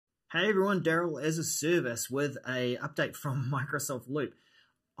Hey everyone, Daryl as a service with a update from Microsoft Loop.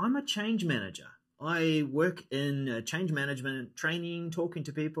 I'm a change manager. I work in change management, training, talking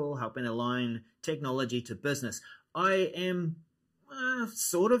to people, helping align technology to business. I am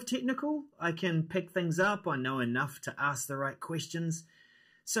sort of technical. I can pick things up. I know enough to ask the right questions.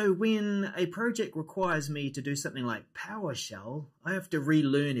 So when a project requires me to do something like PowerShell, I have to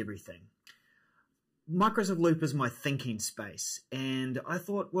relearn everything. Microsoft Loop is my thinking space, and I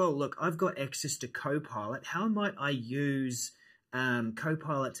thought, well, look, I've got access to Copilot. How might I use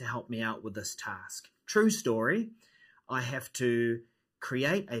Copilot to help me out with this task? True story, I have to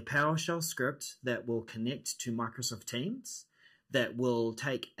create a PowerShell script that will connect to Microsoft Teams, that will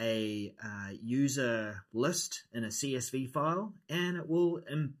take a user list in a CSV file, and it will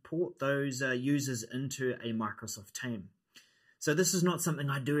import those users into a Microsoft team. So this is not something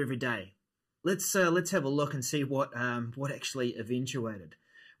I do every day. Let's have a look and see what actually eventuated.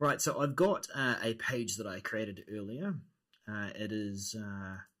 Right, so I've got a page that I created earlier. It is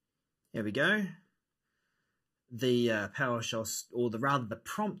here we go. The PowerShell, or the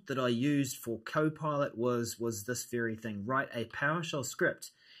prompt that I used for Copilot was this very thing. Write a PowerShell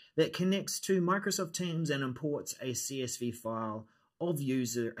script that connects to Microsoft Teams and imports a CSV file of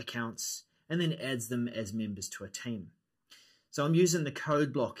user accounts and then adds them as members to a team. So I'm using the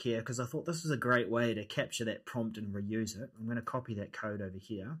code block here because I thought this was a great way to capture that prompt and reuse it. I'm going to copy that code over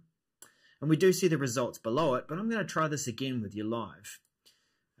here. And we do see the results below it, but I'm going to try this again with you live.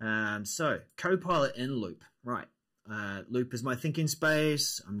 So Copilot in Loop. Right. Loop is my thinking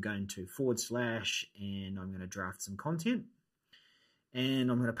space. I'm going to / and I'm going to draft some content. And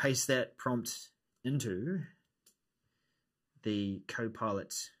I'm going to paste that prompt into the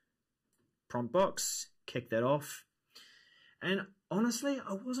Copilot prompt box, kick that off. And honestly,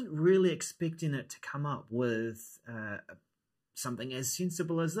 I wasn't really expecting it to come up with something as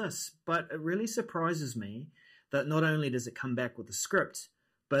sensible as this. But it really surprises me that not only does it come back with a script,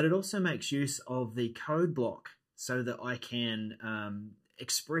 but it also makes use of the code block so that I can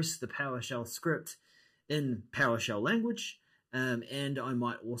express the PowerShell script in PowerShell language. And I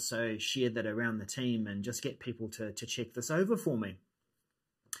might also share that around the team and just get people to check this over for me.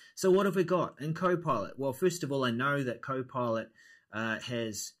 So what have we got in Copilot? Well, first of all, I know that Copilot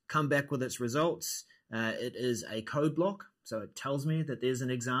has come back with its results. It is a code block, so it tells me that there's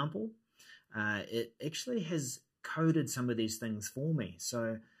an example. It actually has coded some of these things for me.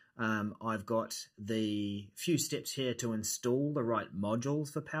 So I've got the few steps here to install the right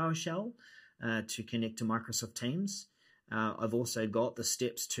modules for PowerShell to connect to Microsoft Teams. I've also got the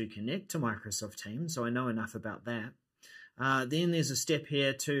steps to connect to Microsoft Teams, so I know enough about that. Then there's a step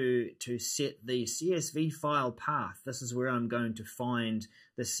here to set the CSV file path. This is where I'm going to find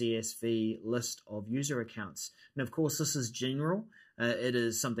the CSV list of user accounts. And of course, this is general. It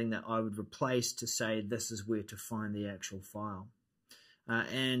is something that I would replace to say this is where to find the actual file.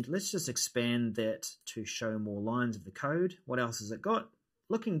 And let's just expand that to show more lines of the code. What else has it got?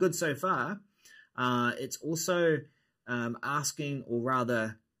 Looking good so far. It's also asking, or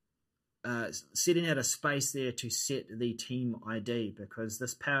rather, setting out a space there to set the team ID, because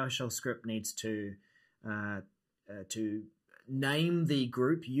this PowerShell script needs to name the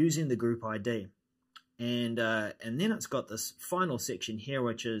group using the group ID, and then it's got this final section here,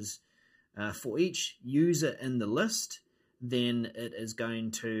 which is for each user in the list. Then it is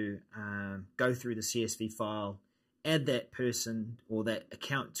going to go through the CSV file, add that person or that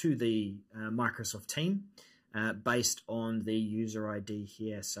account to the Microsoft team based on the user ID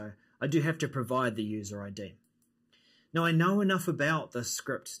here. So I do have to provide the user ID. Now I know enough about this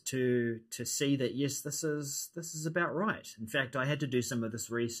script to see that yes, this is about right. In fact, I had to do some of this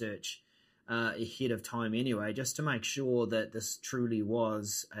research ahead of time anyway, just to make sure that this truly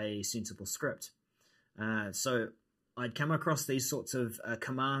was a sensible script. So I'd come across these sorts of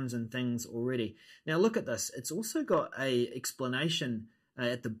commands and things already. Now look at this. It's also got a explanation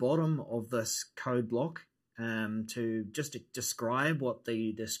at the bottom of this code block to just describe what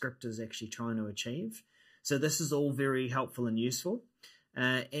the script is actually trying to achieve. So this is all very helpful and useful.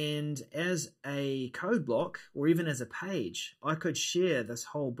 And as a code block, or even as a page, I could share this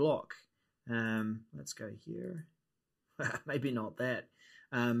whole block. Let's go here. Maybe not that.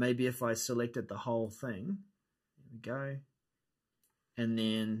 Maybe if I selected the whole thing. There we go. And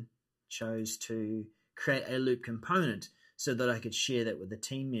then chose to create a loop component, so that I could share that with a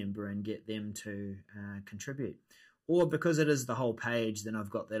team member and get them to contribute. Or because it is the whole page, then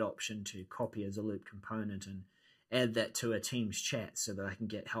I've got that option to copy as a loop component and add that to a Teams chat so that I can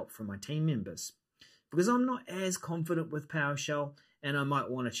get help from my team members. Because I'm not as confident with PowerShell, and I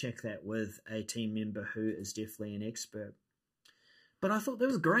might want to check that with a team member who is definitely an expert. But I thought that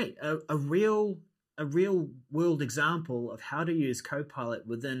was great, a real world example of how to use Copilot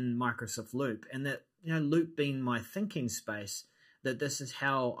within Microsoft Loop, and that, you know, Loop being my thinking space, that this is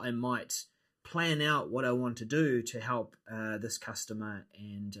how I might plan out what I want to do to help this customer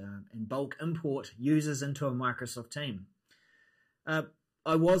and bulk import users into a Microsoft team.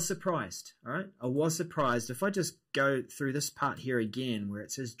 I was surprised, all right? I was surprised. If I just go through this part here again where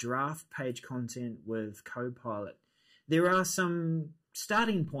it says draft page content with Copilot, there are some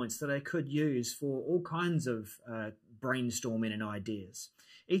starting points that I could use for all kinds of brainstorming and ideas.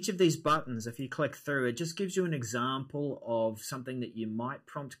 Each of these buttons, if you click through, it just gives you an example of something that you might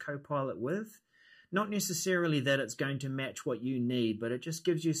prompt Copilot with. Not necessarily that it's going to match what you need, but it just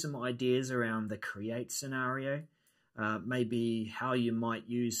gives you some ideas around the create scenario. Maybe how you might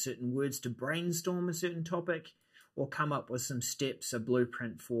use certain words to brainstorm a certain topic, or come up with some steps, a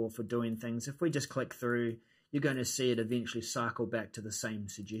blueprint for doing things. If we just click through, you're going to see it eventually cycle back to the same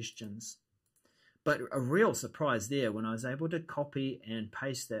suggestions. But a real surprise there when I was able to copy and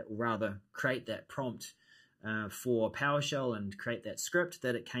paste that, or rather create that prompt for PowerShell and create that script,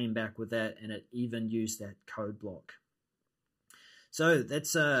 that it came back with that, and it even used that code block. So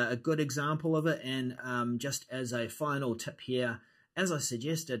that's a good example of it. And just as a final tip here, as I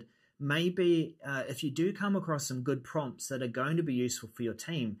suggested, maybe if you do come across some good prompts that are going to be useful for your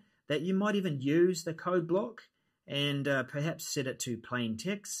team, that you might even use the code block and perhaps set it to plain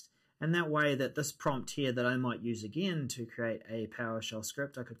text. And that way that this prompt here that I might use again to create a PowerShell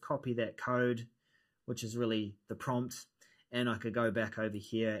script, I could copy that code, which is really the prompt, and I could go back over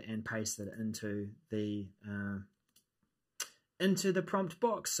here and paste it into the prompt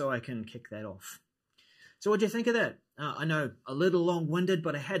box so I can kick that off. So what do you think of that? I know a little long-winded,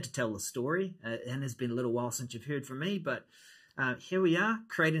 but I had to tell the story, and it's been a little while since you've heard from me, but here we are,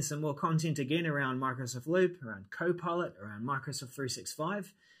 creating some more content again around Microsoft Loop, around Copilot, around Microsoft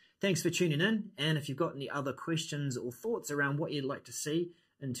 365. Thanks for tuning in, and if you've got any other questions or thoughts around what you'd like to see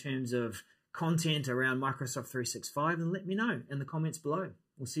in terms of content around Microsoft 365, then let me know in the comments below.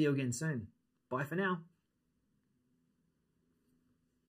 We'll see you again soon. Bye for now.